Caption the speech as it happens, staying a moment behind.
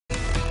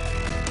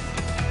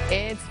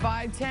It's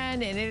 5:10,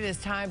 and it is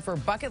time for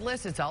Bucket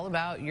List. It's all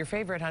about your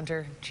favorite,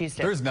 Hunter, cheese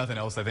dip. There's nothing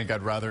else I think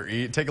I'd rather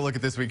eat. Take a look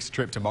at this week's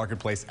trip to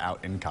Marketplace out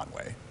in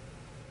Conway.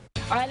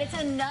 All right, it's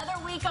another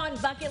week on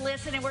Bucket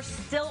List, and we're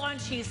still on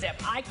cheese dip.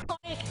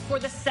 Iconic for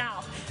the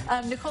South.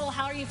 Nichole,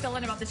 how are you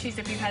feeling about the cheese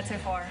dip you've had so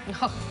far?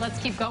 Oh, let's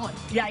keep going.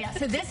 Yeah.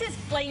 So this is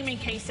flaming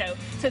queso.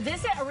 So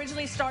this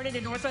originally started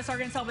in Northwest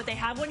Arkansas, but they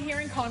have one here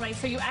in Conway.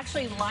 So you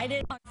actually light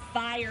it on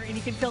fire, and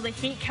you can feel the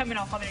heat coming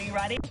off of it. Are you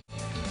ready?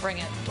 Bring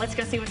it. Let's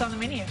go see what's on the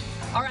menu.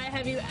 All right,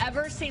 have you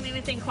ever seen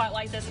anything quite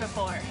like this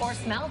before? Or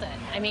smelled it.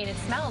 I mean, it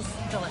smells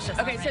delicious.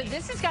 Okay, already. so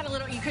this has got a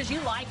little, because you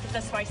like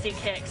the spicy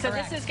kick. So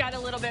Correct. This has got a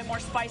little bit more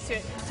spice to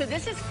it. So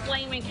this is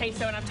flaming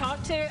queso, and I've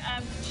talked to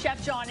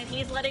Chef John, and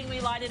he's letting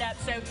me light it up.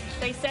 So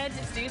they said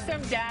just do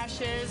some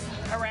dashes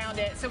around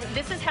it. So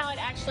this is how it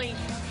actually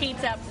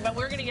heats up, but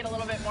we're gonna get a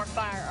little bit more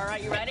fire. All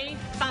right, you ready?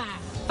 Fire.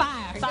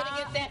 You're gonna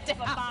get that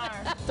down.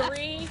 Fire.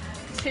 3,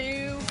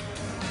 2,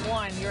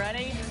 1. You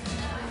ready?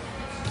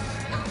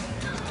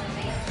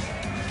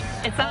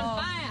 It's on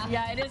fire.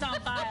 Yeah, it is on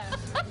fire.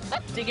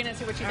 Dig in and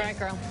see what you think. All right,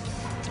 girl.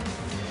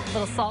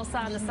 Little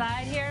salsa on the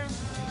side here.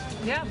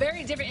 Yeah,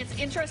 very different. It's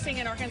interesting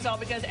in Arkansas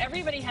because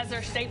everybody has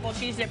their staple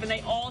cheese dip, and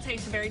they all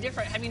taste very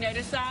different. Have you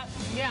noticed that?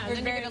 Yeah, and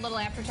then you get a little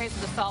aftertaste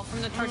of the salt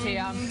from the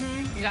tortilla.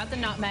 You got the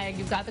nutmeg,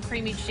 you've got the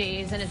creamy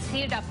cheese, and it's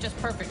heated up just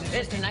perfect. It's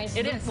just a nice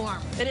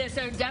form. It is.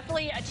 So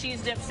definitely a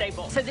cheese dip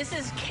staple. So this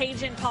is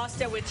Cajun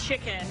pasta with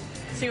chicken.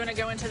 So you want to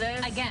go into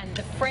this? Again,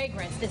 the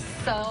fragrance is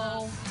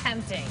so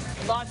tempting.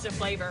 Lots of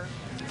flavor.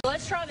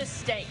 Let's try the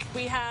steak.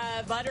 We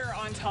have butter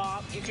on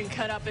top. You can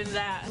cut up into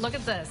that. Look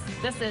at this.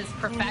 This is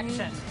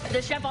perfection.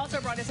 The chef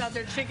also brought us out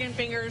their chicken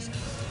fingers.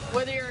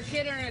 Whether you're a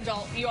kid or an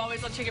adult, you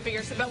always love chicken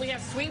fingers. But we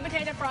have sweet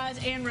potato fries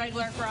and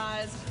regular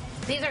fries.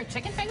 These are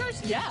chicken fingers?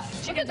 Yeah.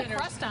 Look at the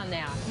crust on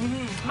that.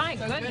 My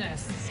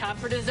goodness. It's time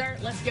for dessert.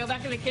 Let's go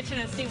back in the kitchen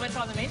and see what's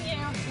on the menu.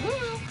 Woo.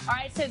 All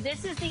right, so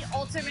this is the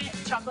ultimate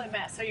chocolate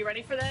mess. Are you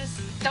ready for this?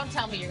 Don't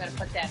tell me you're going to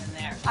put that in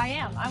there. I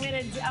am. I'm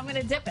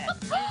gonna dip it. Are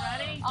you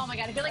ready? Oh my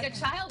God, I feel like a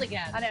child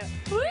again. I know.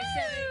 Woo. Okay,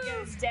 so it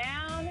goes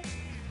down,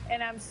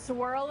 and I'm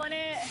swirling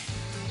it.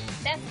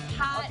 That's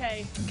hot,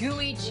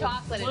 gooey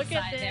chocolate Look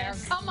inside at there.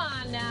 Come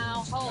on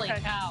now. Holy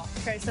cow.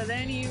 Okay, so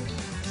then you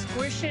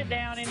squish it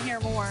down in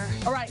here more.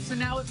 All right, so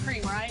now whipped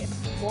cream, right?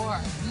 More.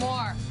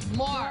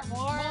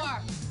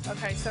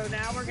 Okay, so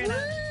now we're gonna...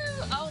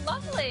 Woo. Oh,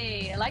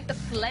 lovely. I like the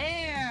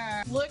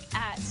flare. Look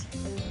at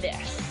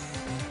this.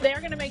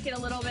 They're gonna make it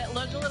look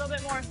a little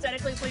bit more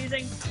aesthetically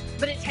pleasing,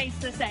 but it tastes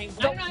the same.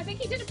 I don't know, I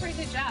think he did a pretty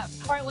good job.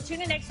 All right, well,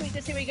 tune in next week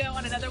to see we go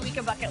on another week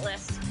of Bucket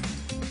List.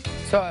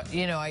 So,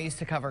 you know, I used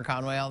to cover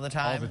Conway all the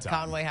time. All the time.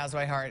 Conway has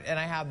my heart, and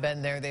I have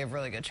been there. They have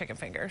really good chicken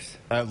fingers.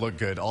 That looked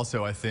good.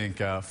 Also, I think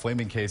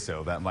flaming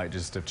queso, that might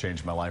just have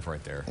changed my life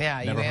right there.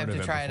 Yeah, Never you have heard to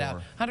of try it before.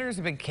 out. Hunter's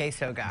a big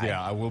queso guy.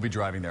 Yeah, I will be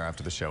driving there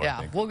after the show, I Yeah,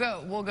 think. we'll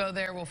go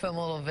there. We'll film a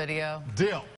little video. Deal.